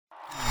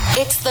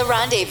It's The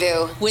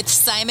Rendezvous with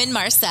Simon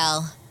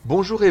Marcel.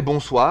 Bonjour et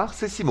bonsoir,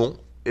 c'est Simon.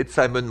 It's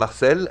Simon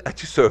Marcel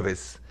at your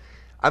service.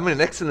 I'm in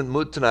an excellent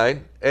mood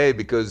tonight. A,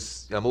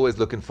 because I'm always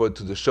looking forward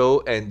to the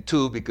show, and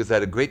two, because I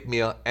had a great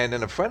meal. And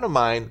then a friend of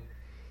mine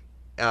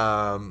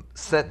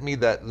sent me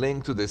that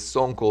link to this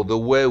song called The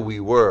Way We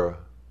Were,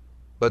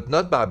 but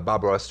not by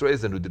Barbara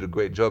Streisand, who did a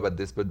great job at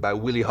this, but by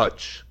Willie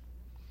Hutch.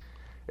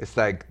 It's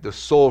like the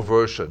soul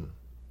version.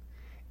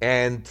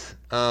 And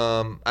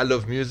I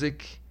love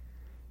music,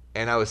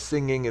 and I was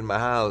singing in my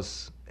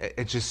house.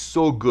 It's just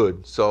so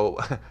good. So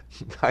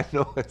I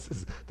know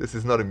this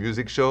is not a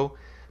music show,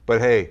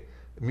 but hey,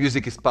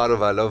 music is part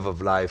of our love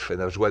of life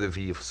and our joie de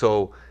vivre.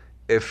 So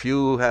if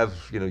you have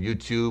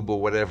YouTube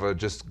or whatever,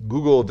 just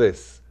Google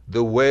this,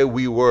 The Way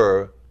We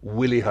Were,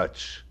 Willie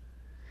Hutch.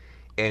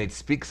 And it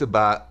speaks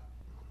about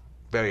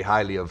very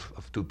highly of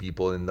two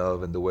people in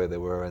love and the way they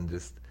were, and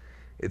just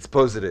it's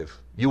positive.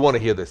 You want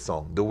to hear this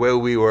song, The Way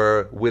We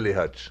Were, Willie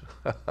Hutch.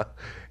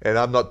 And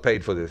I'm not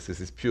paid for this. This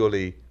is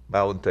purely my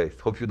own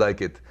taste. Hope you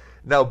like it.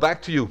 Now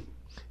back to you.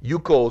 You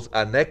calls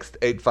are next,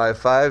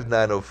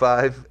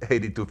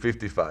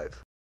 855-905-8255.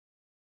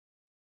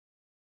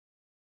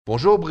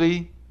 Bonjour,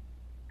 Brie.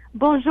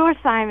 Bonjour,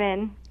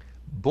 Simon.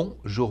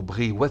 Bonjour,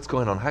 Brie. What's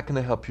going on? How can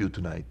I help you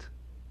tonight?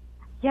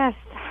 Yes.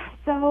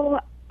 So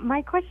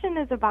my question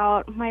is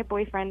about my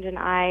boyfriend and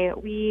I.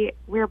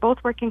 We're both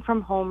working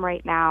from home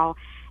right now,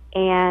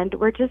 and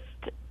we're just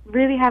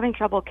really having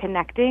trouble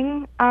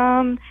connecting.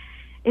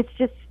 It's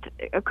just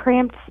a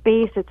cramped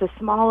space. It's a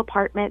small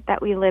apartment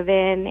that we live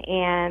in,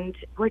 and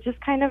we're just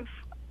kind of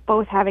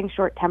both having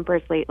short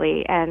tempers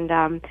lately. And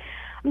I'm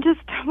just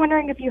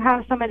wondering if you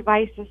have some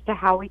advice as to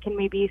how we can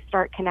maybe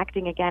start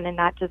connecting again and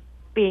not just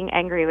being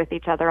angry with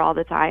each other all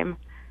the time.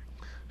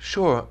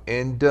 Sure.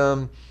 And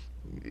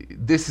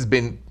this has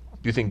been,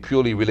 you think,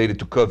 purely related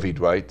to COVID,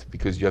 right?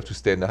 Because you have to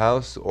stay in the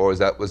house, or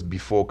was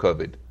before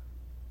COVID?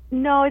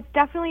 No, it's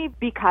definitely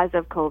because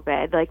of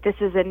COVID. Like, this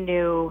is a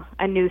new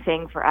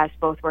thing for us,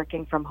 both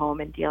working from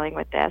home and dealing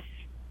with this.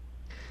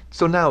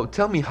 So now,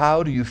 tell me,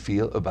 how do you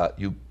feel about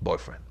your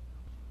boyfriend?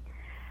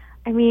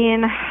 I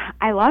mean,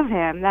 I love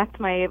him. That's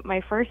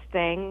my first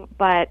thing.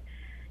 But,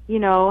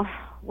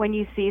 when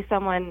you see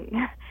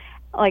someone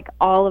like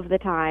all of the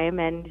time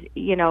and,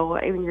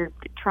 when you're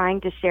trying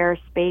to share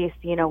space,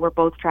 we're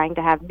both trying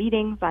to have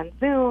meetings on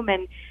Zoom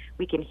and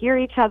we can hear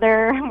each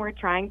other and we're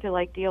trying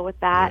to deal with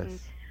that. Yes.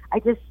 And I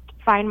just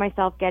find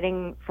myself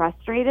getting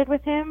frustrated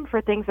with him for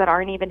things that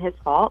aren't even his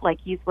fault. Like,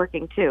 he's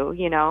working too,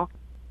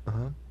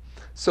 Uh-huh.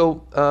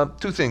 So,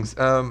 two things.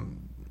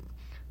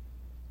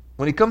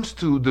 When it comes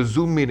to the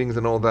Zoom meetings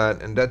and all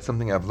that, and that's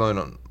something I've learned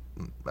on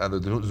out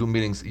of the Zoom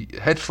meetings,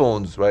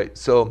 headphones, right?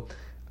 So,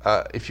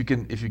 if you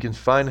can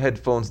find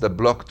headphones that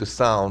block the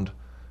sound,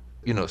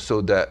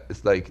 so that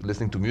it's like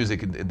listening to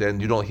music, and then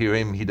you don't hear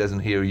him, he doesn't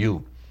hear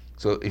you.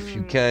 So, if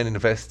you can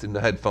invest in the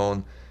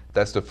headphone,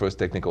 that's the first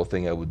technical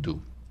thing I would do.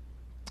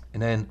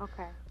 And then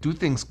do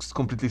things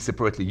completely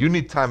separately. You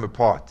need time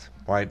apart,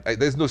 right?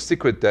 There's no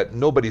secret that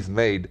nobody's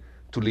made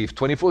to live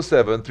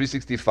 24/7,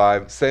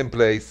 365, same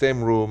place,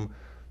 same room.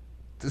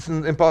 This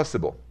is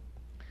impossible.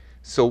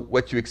 So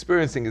what you're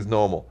experiencing is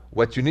normal.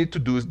 What you need to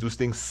do is do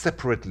things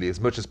separately as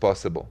much as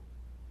possible.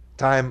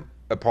 Time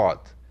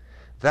apart.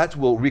 That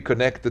will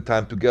reconnect the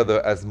time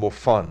together as more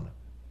fun.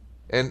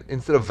 And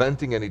instead of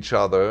venting at each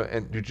other,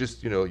 and you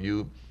just,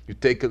 you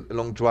take a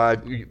long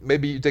drive,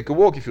 maybe you take a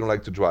walk if you don't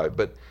like to drive,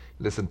 but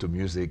listen to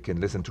music and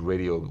listen to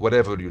radio,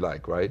 whatever you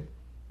like, right?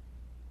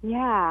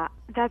 Yeah,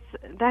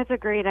 that's a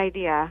great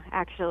idea,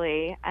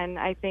 actually. And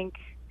I think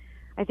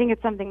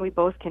it's something we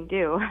both can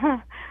do.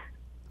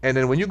 And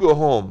then when you go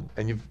home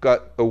and you've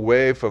got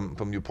away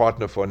from your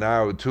partner for an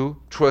hour or two,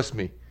 trust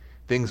me,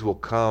 things will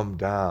calm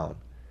down.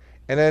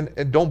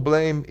 And don't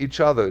blame each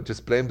other,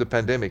 just blame the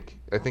pandemic.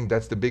 I think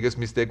that's the biggest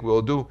mistake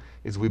we'll do,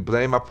 is we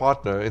blame our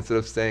partner instead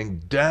of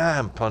saying,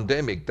 damn,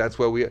 pandemic, that's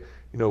where we are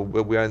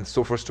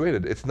so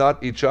frustrated. It's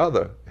not each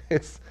other,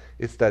 it's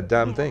that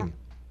damn thing.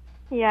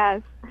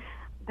 Yes.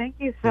 Thank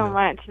you so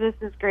much. This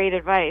is great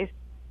advice.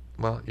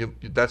 Well,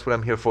 that's what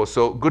I'm here for.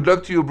 So good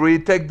luck to you, Bree.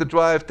 Take the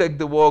drive, take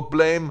the walk,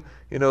 blame,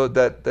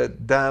 that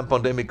damn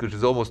pandemic, which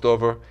is almost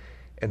over,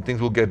 and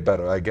things will get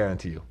better, I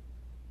guarantee you.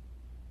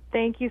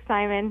 Thank you,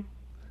 Simon.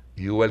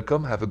 You're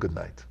welcome. Have a good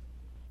night.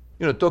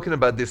 Talking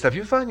about this, have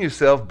you found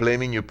yourself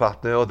blaming your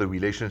partner or the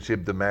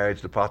relationship, the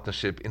marriage, the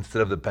partnership,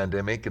 instead of the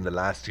pandemic in the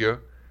last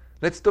year?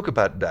 Let's talk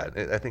about that.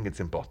 I think it's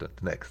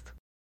important. Next.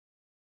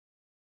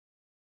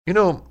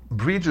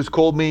 Bree just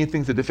called me,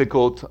 things are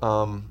difficult,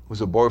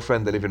 with a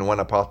boyfriend. They live in one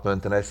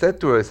apartment. And I said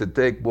to her, I said,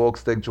 take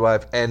walks, take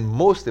drive, and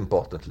most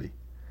importantly,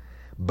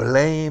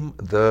 blame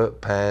the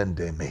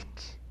pandemic.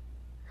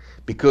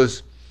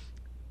 Because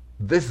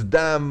this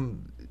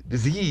damn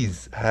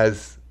disease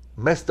has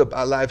messed up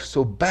our lives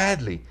so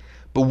badly,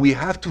 but we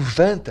have to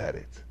vent at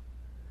it.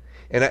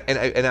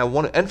 And I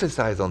want to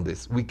emphasize on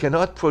this. We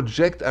cannot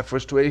project our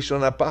frustration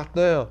on our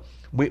partner.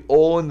 We're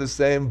all in the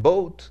same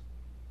boat.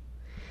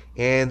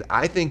 And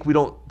I think we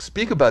don't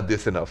speak about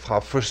this enough, how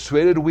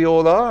frustrated we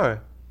all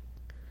are.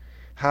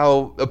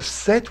 how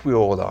upset we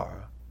all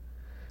are,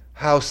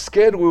 how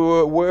scared we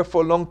were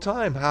for a long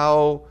time,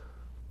 how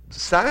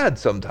sad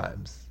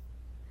sometimes,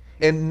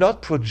 and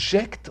not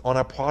project on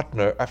our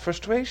partner our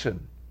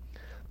frustration.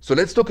 So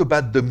let's talk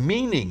about the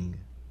meaning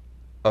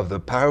of the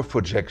power of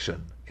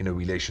projection in a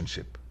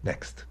relationship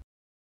next.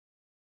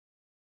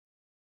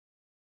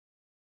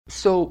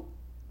 So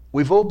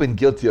we've all been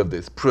guilty of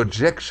this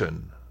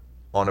projection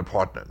on a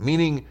partner,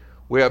 meaning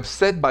we're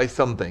upset by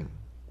something,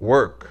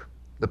 work,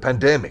 the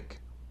pandemic,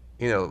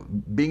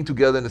 being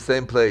together in the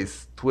same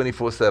place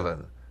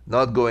 24/7,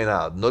 not going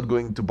out, not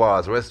going to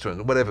bars,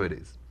 restaurants, whatever it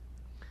is.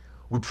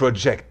 We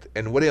project.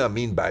 And what do I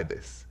mean by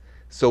this?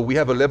 So we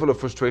have a level of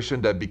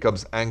frustration that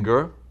becomes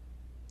anger,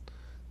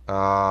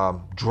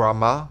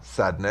 drama,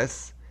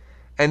 sadness.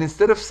 And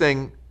instead of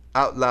saying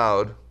out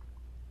loud,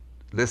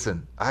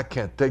 listen, I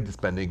can't take this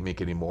pandemic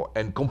anymore,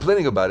 and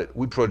complaining about it,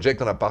 we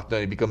project on our partner,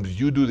 and it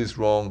becomes, you do this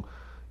wrong,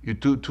 you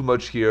do too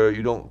much here,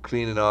 you don't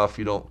clean enough,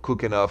 you don't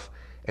cook enough.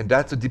 And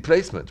that's a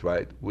displacement,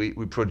 right? We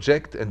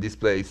project and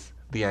displace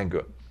the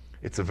anger.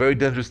 It's a very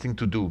dangerous thing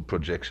to do,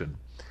 projection.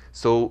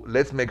 So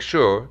let's make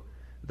sure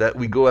that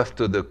we go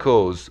after the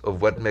cause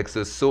of what makes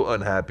us so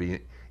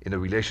unhappy in a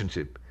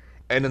relationship.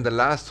 And in the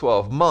last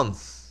 12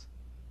 months,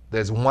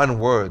 there's one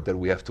word that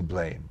we have to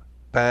blame: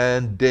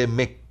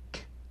 pandemic.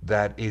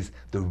 That is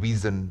the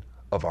reason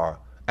of our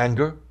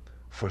anger,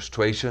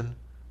 frustration,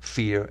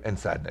 fear, and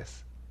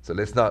sadness. So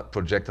let's not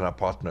project on our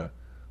partner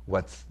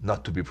what's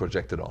not to be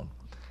projected on.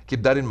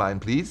 Keep that in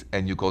mind, please,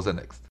 and you calls are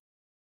next.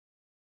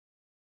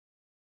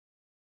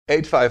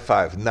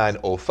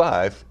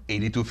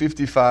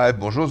 855-905-8255.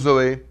 Bonjour,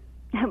 Zoe.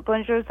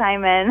 Bonjour,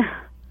 Simon.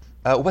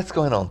 What's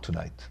going on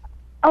tonight?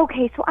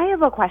 Okay, so I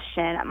have a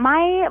question.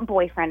 My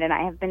boyfriend and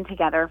I have been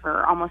together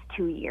for almost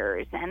 2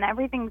 years, and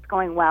everything's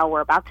going well.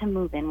 We're about to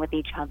move in with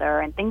each other,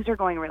 and things are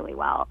going really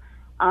well.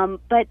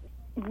 But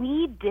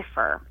we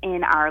differ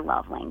in our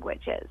love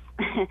languages.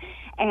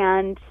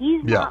 And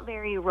he's not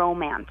very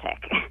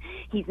romantic.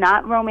 He's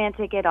not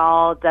romantic at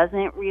all,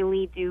 doesn't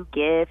really do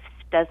gifts,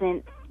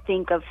 doesn't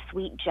think of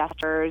sweet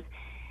gestures.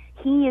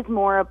 He is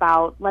more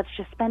about, let's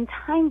just spend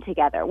time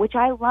together, which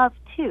I love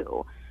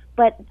too.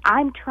 But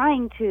I'm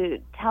trying to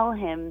tell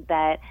him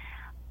that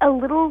a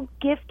little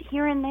gift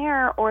here and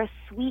there or a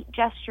sweet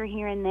gesture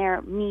here and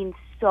there means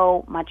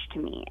so much to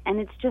me. And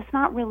it's just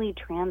not really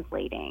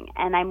translating.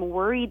 And I'm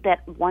worried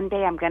that one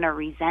day I'm going to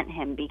resent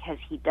him because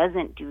he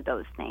doesn't do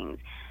those things.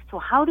 So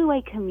how do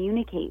I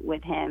communicate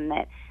with him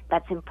that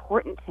that's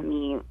important to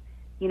me,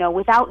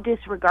 without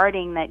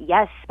disregarding that,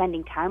 yes,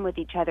 spending time with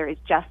each other is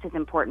just as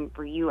important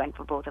for you and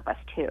for both of us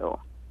too?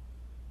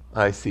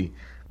 I see.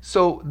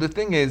 So the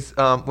thing is,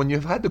 when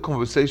you've had the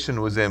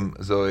conversation with him,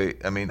 Zoe,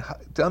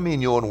 tell me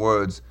in your own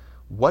words,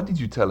 what did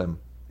you tell him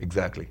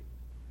exactly?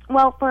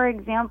 Well, for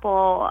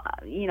example,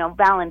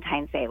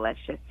 Valentine's Day, let's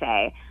just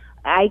say,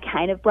 I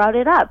kind of brought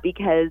it up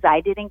because I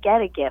didn't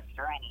get a gift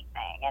or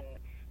anything. And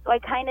so I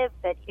kind of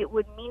said it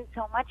would mean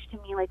so much to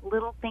me, like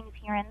little things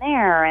here and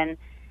there. And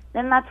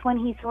then that's when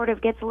he sort of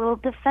gets a little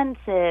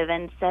defensive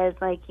and says,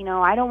 like,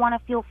 I don't want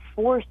to feel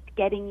forced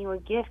getting you a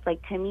gift.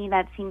 Like, to me,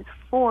 that seems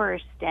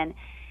forced. And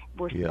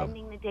we're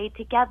spending the day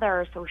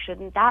together, so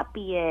shouldn't that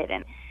be it?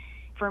 And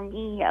for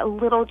me, a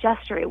little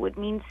gesture, it would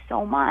mean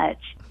so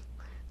much.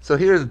 So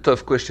here's a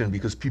tough question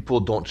because people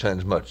don't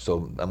change much,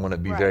 so I'm going to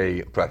be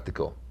very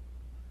practical.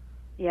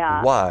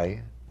 Yeah.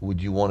 Why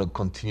would you want to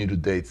continue to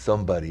date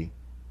somebody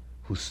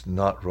who's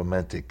not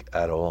romantic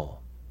at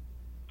all?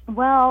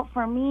 Well,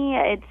 for me,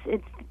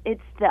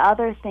 it's the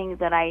other things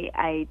that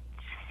I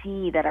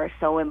see that are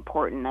so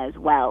important as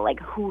well,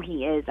 like who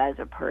he is as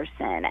a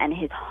person and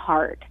his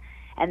heart.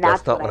 And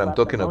that's not what I'm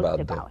talking about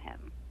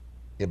him.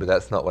 Yeah, but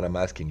that's not what I'm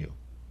asking you.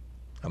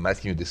 I'm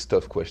asking you this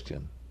tough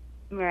question.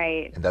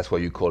 Right. And that's why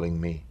you're calling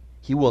me.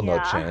 He will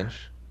not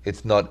change.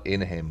 It's not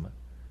in him.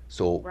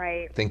 So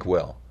think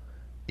well.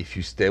 If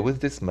you stay with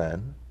this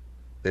man,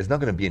 there's not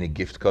going to be any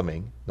gift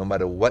coming, no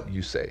matter what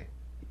you say.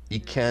 He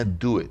can't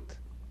do it.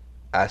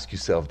 Ask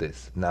yourself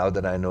this. Now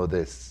that I know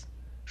this,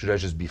 should I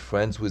just be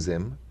friends with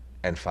him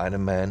and find a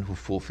man who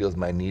fulfills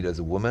my need as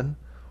a woman?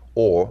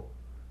 Or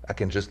I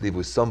can just live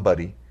with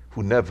somebody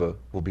who never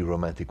will be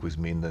romantic with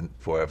me and then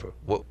forever?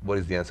 What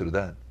is the answer to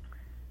that?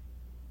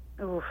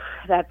 Oof,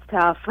 that's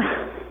tough.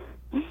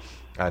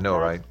 I know,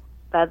 right?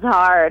 That's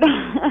hard.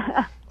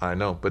 I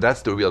know, but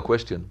that's the real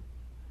question.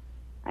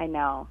 I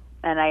know.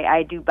 And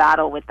I do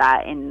battle with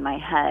that in my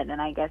head,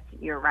 and I guess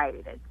you're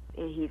right.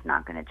 He's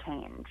not going to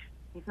change.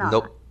 He's not.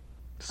 Nope.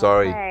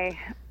 Sorry. Okay.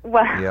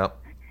 Well,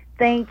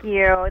 thank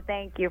you.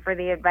 Thank you for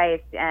the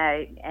advice.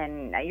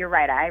 And you're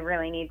right. I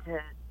really need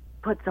to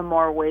put some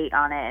more weight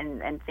on it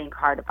and think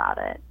hard about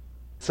it.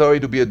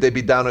 Sorry to be a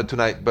Debbie Downer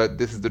tonight, but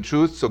this is the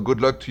truth. So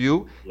good luck to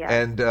you,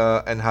 and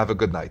have a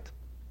good night.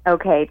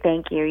 Okay,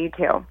 thank you. You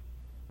too.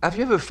 Have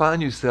you ever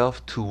found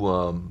yourself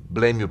to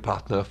blame your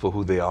partner for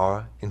who they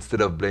are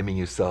instead of blaming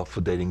yourself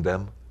for dating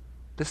them?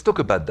 Let's talk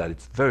about that.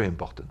 It's very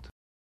important.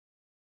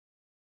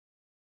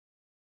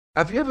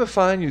 Have you ever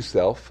found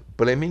yourself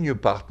blaming your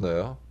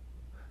partner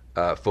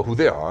for who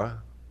they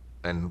are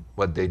and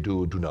what they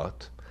do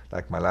not.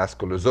 Like my last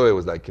caller, Zoe,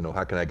 was like,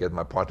 how can I get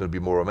my partner to be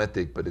more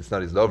romantic, but it's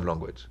not his love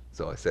language.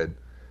 So I said,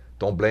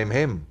 don't blame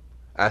him.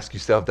 Ask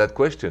yourself that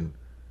question.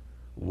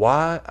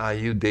 Why are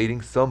you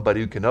dating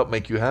somebody who cannot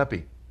make you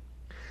happy?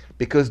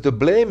 Because the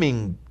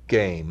blaming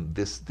game,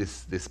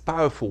 this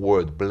powerful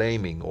word,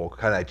 blaming, or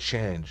can I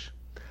change?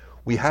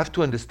 We have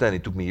to understand,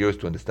 it took me years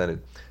to understand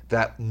it,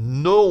 that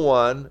no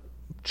one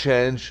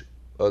changed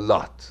a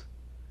lot.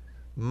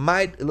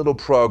 Might a little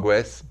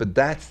progress, but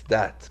that's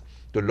that.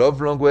 The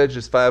love language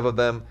is 5 of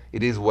them.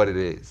 It is what it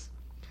is.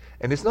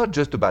 And it's not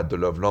just about the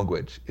love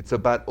language. It's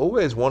about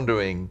always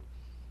wondering,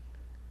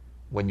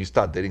 when you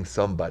start dating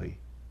somebody,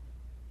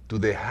 do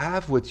they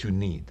have what you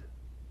need,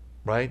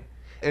 right?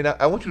 And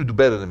I want you to do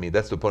better than me.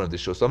 That's the point of this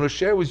show. So I'm going to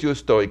share with you a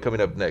story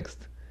coming up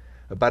next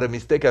about a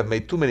mistake I've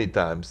made too many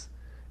times,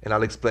 and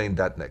I'll explain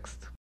that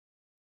next.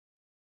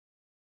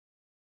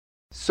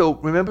 So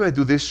remember, I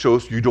do this show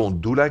so you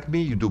don't do like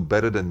me, you do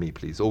better than me,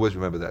 please. Always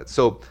remember that.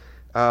 So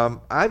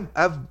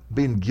I've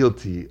been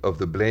guilty of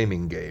the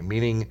blaming game,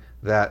 meaning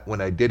that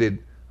when I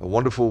dated a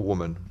wonderful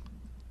woman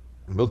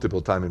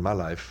multiple times in my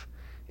life,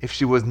 if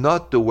she was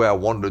not the way I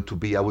wanted her to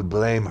be, I would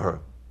blame her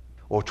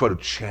or try to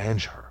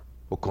change her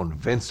or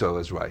convince her I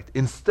was right,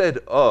 instead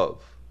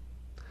of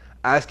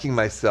asking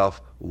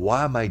myself,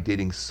 why am I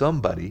dating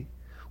somebody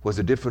who has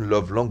a different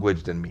love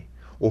language than me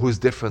or who's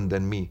different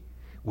than me?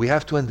 We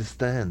have to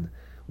understand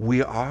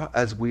we are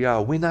as we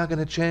are. We're not going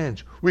to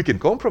change. We can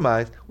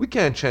compromise. We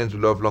can't change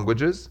love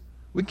languages.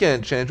 We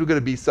can't change. We're going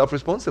to be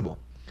self-responsible.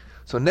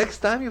 So next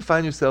time you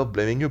find yourself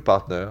blaming your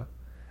partner,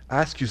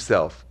 ask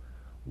yourself,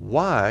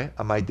 why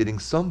am I dating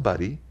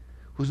somebody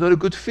who's not a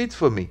good fit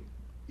for me?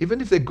 Even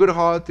if they're good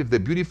heart, if they're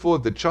beautiful,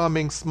 if they're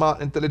charming,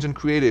 smart, intelligent,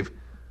 creative,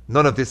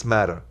 none of this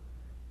matter.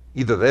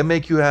 Either they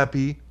make you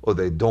happy or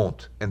they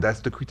don't. And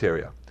that's the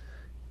criteria.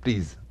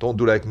 Please, don't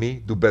do like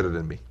me. Do better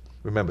than me.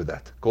 Remember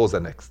that. Calls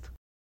are next.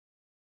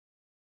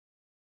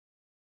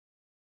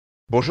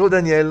 Bonjour,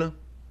 Danielle.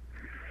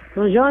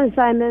 Bonjour,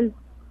 Simon.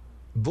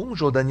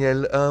 Bonjour,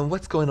 Danielle.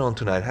 What's going on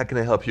tonight? How can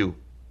I help you?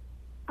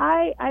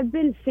 I've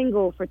been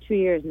single for 2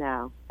 years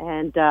now,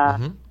 and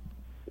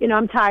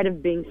I'm tired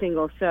of being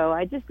single, so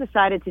I just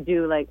decided to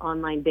do like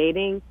online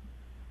dating.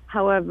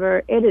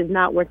 However, it is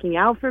not working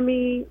out for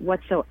me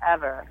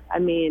whatsoever. I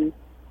mean,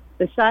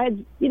 besides,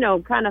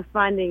 kind of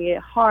finding it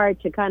hard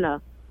to kind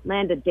of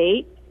land a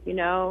date,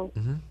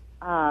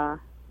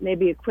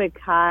 maybe a quick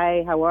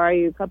hi, how are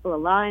you, a couple of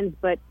lines,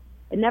 but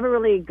it never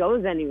really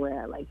goes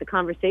anywhere, like the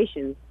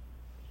conversations.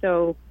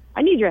 So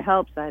I need your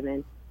help,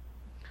 Simon.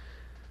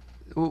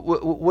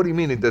 What do you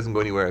mean it doesn't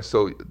go anywhere?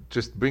 So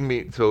just bring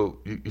me, so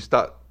you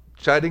start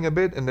chatting a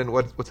bit, and then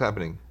what's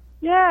happening?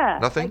 Yeah.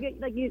 Nothing?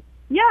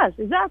 Yes,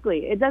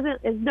 exactly. It's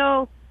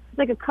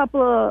like a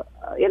couple of,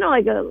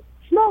 like a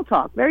small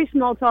talk, very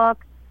small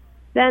talk.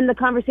 Then the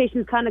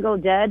conversations kind of go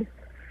dead.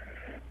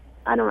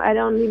 I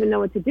don't even know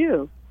what to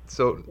do.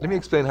 So let me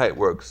explain how it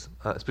works,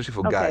 especially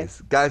for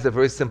guys. Guys are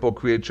very simple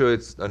creature.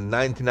 It's a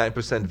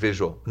 99%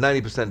 visual,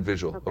 90%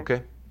 visual.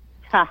 Okay.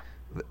 Ha.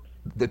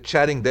 The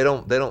chatting, they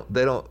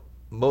don't.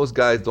 Most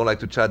guys don't like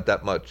to chat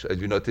that much. As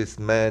you notice,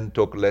 men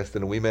talk less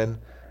than women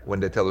when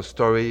they tell a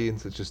story.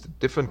 It's just a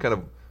different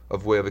kind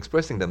of way of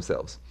expressing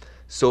themselves.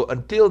 So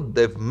until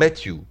they've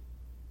met you,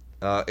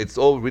 it's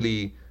all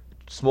really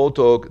small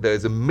talk.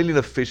 There's a million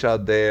of fish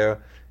out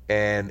there,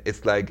 and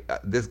it's like,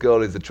 this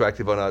girl is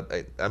attractive or not.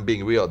 I'm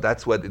being real.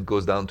 That's what it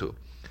goes down to.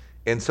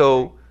 And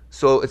so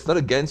it's not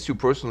against you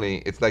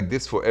personally. It's like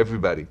this for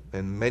everybody.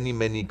 And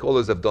many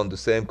callers have done the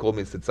same. Call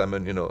me, said,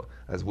 Simon,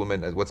 as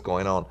women, as what's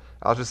going on.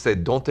 I'll just say,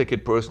 don't take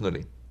it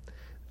personally.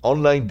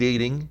 Online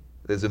dating,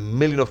 there's a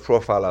million of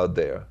profile out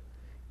there.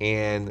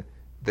 And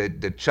they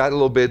chat a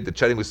little bit. They're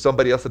chatting with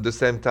somebody else at the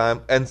same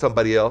time, and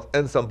somebody else,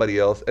 and somebody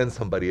else, and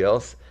somebody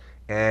else.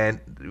 And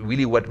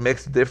really what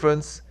makes the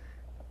difference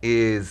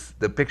is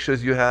the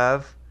pictures you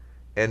have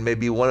and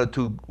maybe 1 or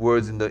 2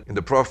 words in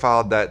the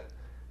profile that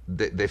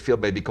they feel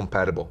may be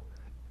compatible.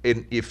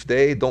 And if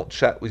they don't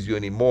chat with you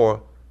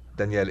anymore,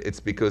 Danielle,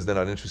 it's because they're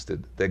not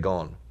interested. They're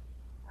gone.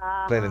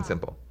 Plain and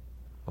simple.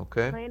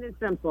 Okay? Plain and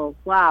simple.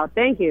 Wow.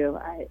 Thank you.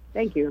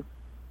 Thank you.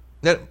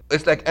 Now,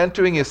 it's like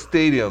entering a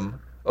stadium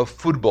of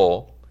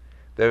football.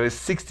 There is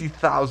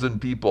 60,000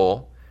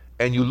 people,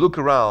 and you look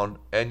around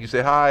and you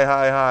say,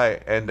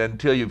 hi, and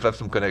until you have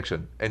some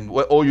connection. And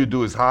all you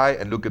do is hi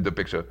and look at the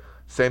picture.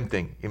 Same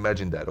thing.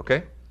 Imagine that,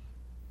 okay?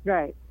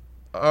 Right.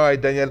 All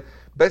right, Danielle.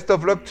 Best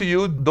of luck to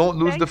you. Don't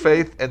lose the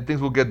faith, and things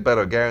will get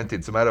better. Guaranteed.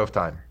 It's a matter of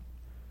time.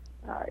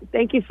 All right.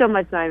 Thank you so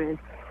much, Simon.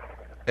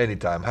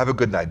 Anytime. Have a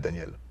good night,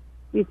 Danielle.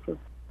 You too.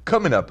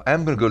 Coming up,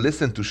 I'm going to go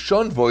listen to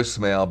Sean's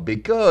voicemail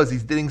because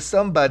he's dating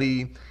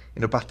somebody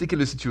in a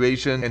particular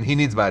situation and he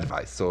needs my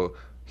advice. So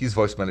his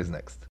voicemail is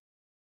next.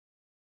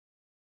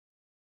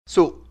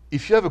 So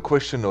if you have a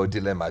question or a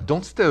dilemma,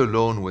 don't stay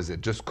alone with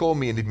it. Just call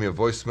me and leave me a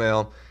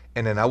voicemail,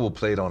 and then I will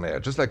play it on air,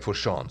 just like for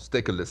Sean's.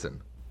 Take a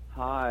listen.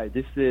 Hi,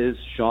 this is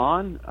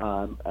Sean,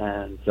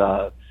 and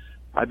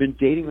I've been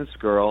dating this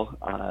girl.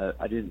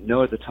 I didn't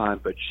know at the time,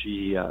 but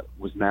she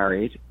was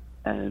married,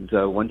 And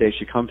one day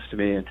she comes to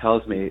me and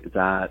tells me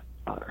that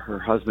her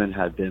husband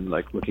had been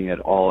like looking at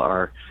all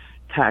our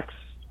texts.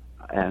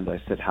 And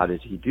I said, how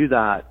did he do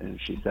that? And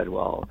she said,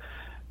 well,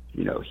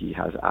 you know, he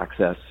has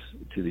access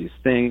to these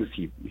things.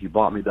 He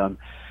bought me them.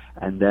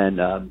 And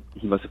then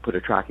he must have put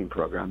a tracking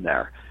program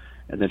there.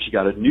 And then she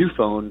got a new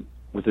phone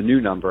with a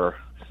new number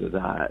so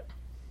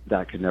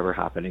that could never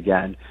happen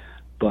again.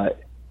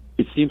 But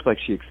it seems like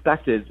she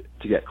expected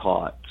to get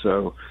caught.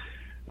 So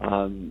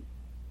I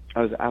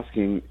was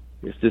asking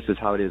if this is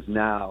how it is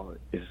now,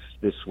 if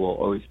this will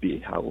always be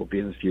how it will be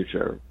in the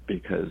future,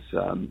 because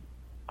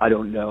I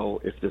don't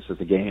know if this is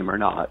a game or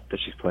not that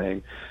she's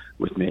playing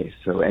with me.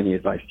 So any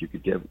advice you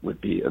could give would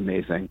be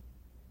amazing.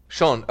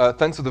 Sean,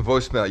 thanks for the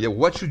voicemail. Yeah,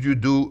 what should you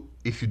do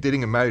if you're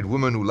dating a married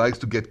woman who likes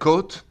to get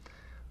caught?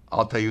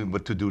 I'll tell you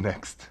what to do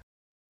next.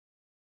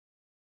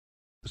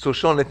 So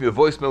Sean left me a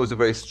voicemail with a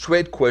very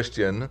straight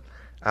question.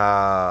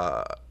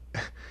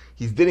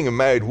 He's dating a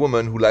married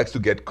woman who likes to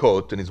get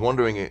caught and he's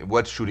wondering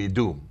what should he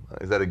do?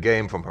 Is that a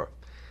game from her?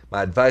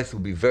 My advice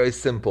would be very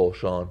simple,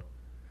 Sean.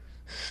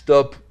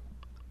 Stop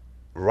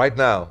right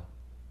now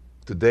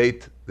to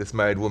date this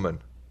married woman.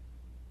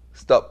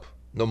 Stop.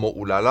 No more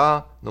ooh la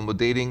la, no more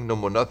dating, no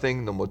more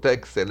nothing, no more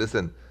text. Say,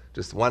 listen,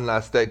 just one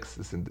last text.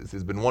 Listen, this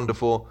has been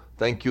wonderful.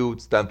 Thank you.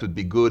 It's time to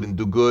be good and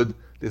do good.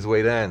 This is where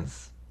it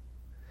ends.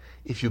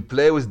 If you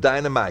play with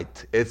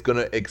dynamite, it's going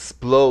to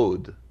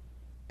explode.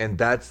 And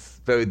that's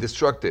very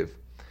destructive.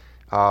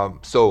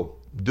 So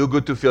do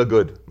good to feel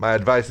good. My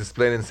advice is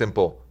plain and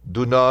simple.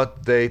 Do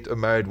not date a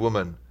married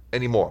woman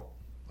anymore.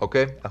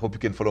 Okay? I hope you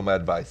can follow my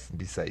advice.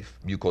 Be safe.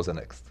 Mucos are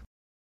next.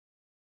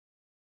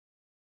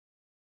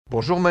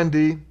 Bonjour,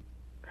 Mandy.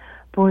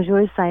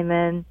 Bonjour,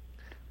 Simon.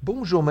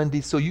 Bonjour,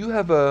 Mandy. So you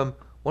have a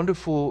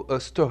wonderful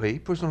story,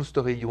 personal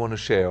story you want to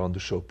share on the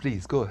show.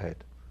 Please, go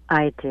ahead.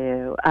 I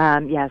do.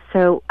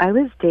 So I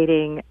was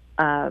dating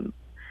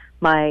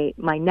my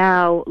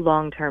now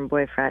long-term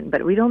boyfriend,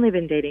 but we'd only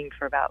been dating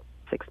for about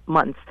 6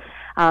 months.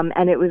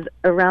 And it was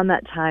around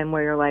that time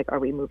where you're like, are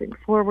we moving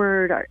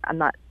forward?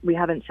 We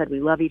haven't said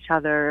we love each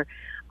other.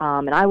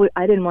 And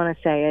I didn't want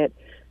to say it.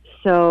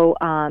 So,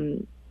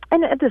 and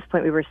at this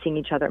point we were seeing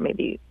each other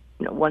maybe,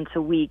 once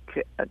a week,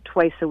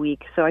 twice a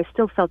week. So I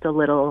still felt a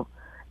little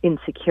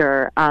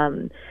insecure.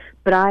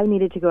 But I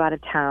needed to go out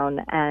of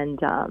town, and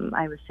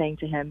I was saying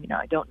to him,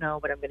 I don't know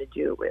what I'm going to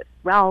do with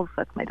Ralph.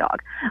 That's my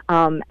dog.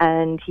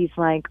 And he's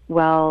like,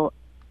 well,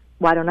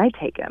 why don't I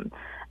take him?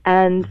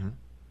 And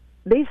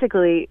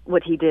basically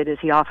what he did is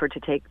he offered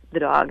to take the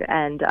dog.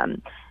 And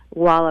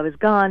while I was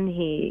gone,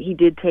 he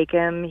did take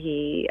him.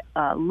 He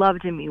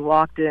loved him. He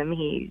walked him.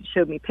 He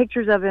showed me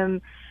pictures of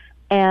him.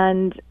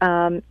 And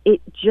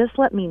it just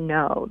let me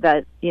know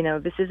that,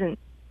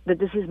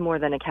 this is more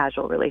than a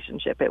casual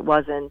relationship. It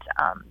wasn't...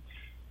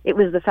 It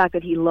was the fact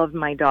that he loved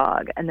my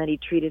dog and that he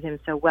treated him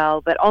so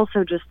well, but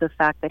also just the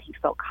fact that he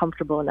felt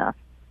comfortable enough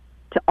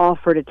to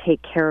offer to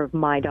take care of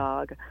my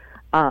dog.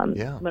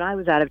 When I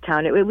was out of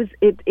town, it was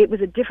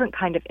a different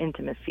kind of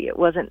intimacy. It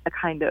wasn't a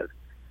kind of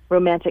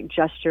romantic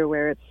gesture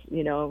where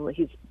it's,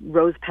 he's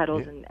rose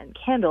petals and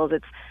candles.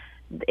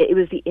 It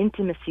was the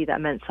intimacy that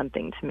meant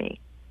something to me.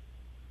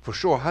 For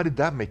sure. How did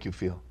that make you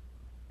feel?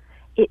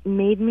 It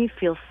made me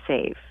feel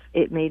safe.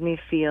 It made me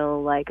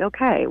feel like,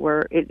 okay,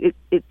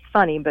 it's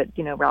funny, but,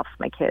 Ralph's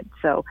my kid.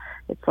 So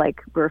it's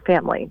like we're a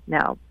family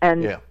now.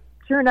 And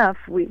sure enough,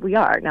 we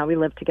are. Now we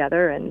live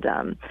together, and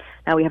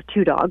now we have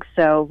 2 dogs.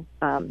 So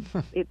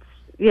it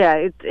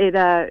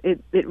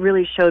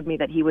really showed me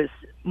that he was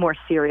more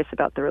serious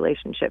about the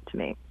relationship to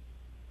me.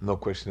 No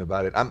question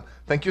about it.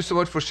 Thank you so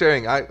much for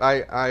sharing.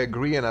 I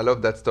agree, and I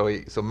love that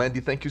story. So Mandy,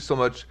 thank you so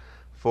much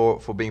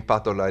for being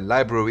part of our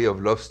library of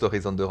love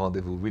stories on The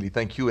Rendezvous. Really,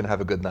 thank you, and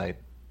have a good night.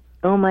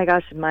 Oh my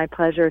gosh, my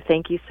pleasure.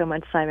 Thank you so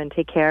much, Simon.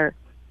 Take care.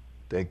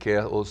 Take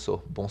care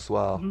also.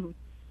 Bonsoir.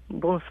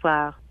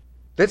 Bonsoir.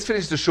 Let's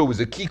finish the show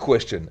with a key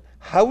question.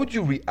 How would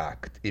you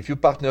react if your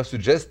partner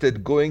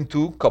suggested going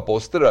to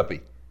couples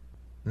therapy?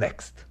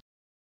 Next.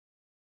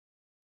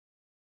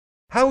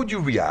 How would you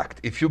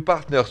react if your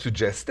partner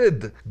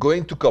suggested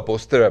going to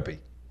couples therapy?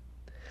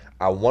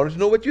 I wanted to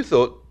know what you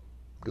thought,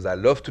 because I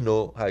love to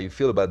know how you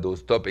feel about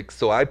those topics.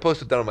 So I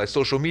posted that on my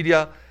social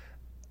media.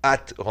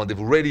 At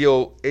Rendezvous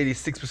Radio,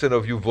 86%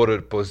 of you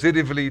voted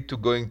positively to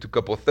going to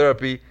couple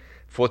therapy.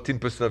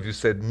 14% of you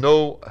said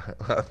no,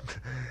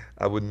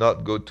 I would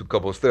not go to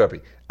couples therapy.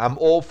 I'm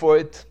all for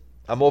it.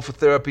 I'm all for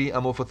therapy.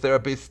 I'm all for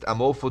therapists.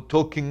 I'm all for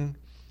talking,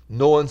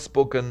 no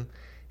unspoken.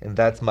 And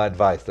that's my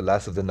advice, the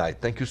last of the night.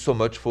 Thank you so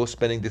much for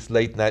spending this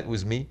late night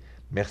with me.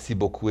 Merci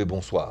beaucoup et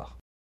bonsoir.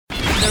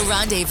 The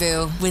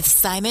Rendezvous with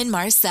Simon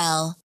Marcel.